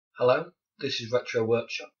Hello, this is Retro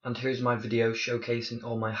Workshop, and here's my video showcasing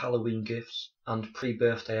all my Halloween gifts and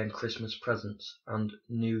pre-birthday and Christmas presents and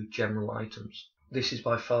new general items. This is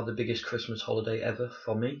by far the biggest Christmas holiday ever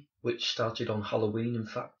for me, which started on Halloween in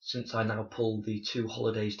fact, since I now pull the two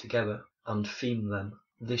holidays together and theme them.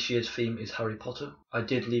 This year's theme is Harry Potter. I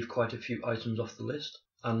did leave quite a few items off the list,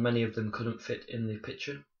 and many of them couldn't fit in the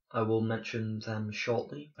picture. I will mention them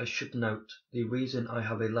shortly. I should note, the reason I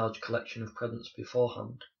have a large collection of presents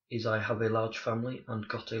beforehand is I have a large family and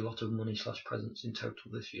got a lot of money/presents in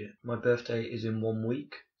total this year. My birthday is in 1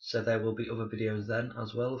 week, so there will be other videos then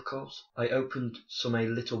as well, of course. I opened some a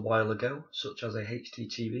little while ago, such as a HD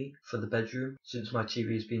TV for the bedroom, since my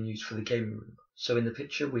TV is being used for the gaming room. So in the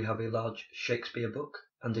picture we have a large Shakespeare book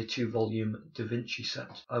and a 2-volume Da Vinci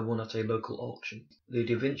set I won at a local auction. The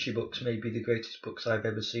Da Vinci books may be the greatest books I've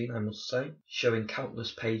ever seen, I must say, showing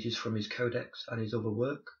countless pages from his codex and his other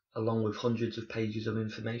work, along with hundreds of pages of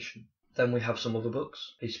information. Then we have some other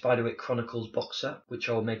books, a Spiderwick Chronicles box set, which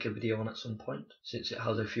I'll make a video on at some point, since it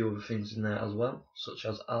has a few other things in there as well, such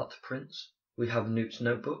as art prints. We have Newt's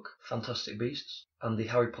Notebook, Fantastic Beasts, and the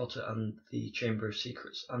Harry Potter and the Chamber of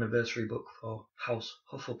Secrets anniversary book for House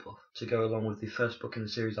Hufflepuff, to go along with the first book in the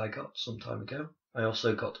series I got some time ago. I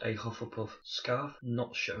also got a Hufflepuff scarf,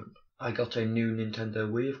 not shown. I got a new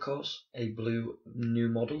Nintendo Wii, of course, a blue new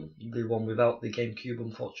model, the one without the GameCube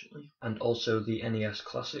unfortunately, and also the NES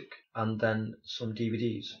Classic, and then some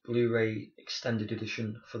DVDs, Blu-ray extended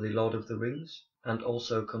edition for the Lord of the Rings, and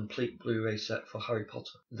also complete Blu-ray set for Harry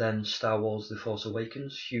Potter, then Star Wars The Force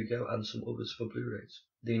Awakens, Hugo, and some others for Blu-rays.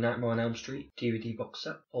 The Nightmare on Elm Street DVD box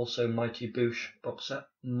set, also Mighty Boosh box set,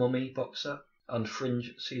 Mummy box set, and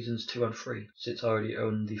Fringe Seasons 2 and 3, since I already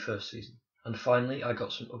own the first season. And finally I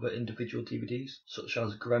got some other individual DVDs, such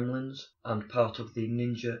as Gremlins and part of the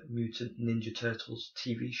Ninja Mutant Ninja Turtles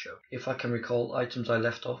TV show. If I can recall, items I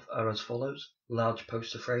left off are as follows: large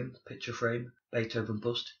poster frame, picture frame, Beethoven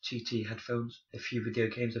bust, TT headphones, a few video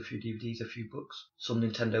games, a few DVDs, a few books, some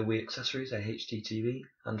Nintendo Wii accessories, a HD TV,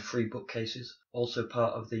 and 3 bookcases, also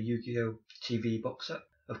part of the Yu-Gi-Oh! TV box set.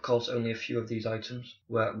 Of course, only a few of these items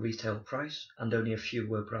were at retail price, and only a few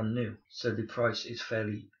were brand new, so the price is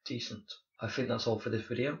fairly decent. I think that's all for this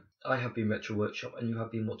video. I have been Retro Workshop, and you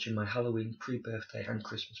have been watching my Halloween, pre-birthday and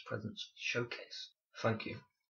Christmas presents showcase. Thank you.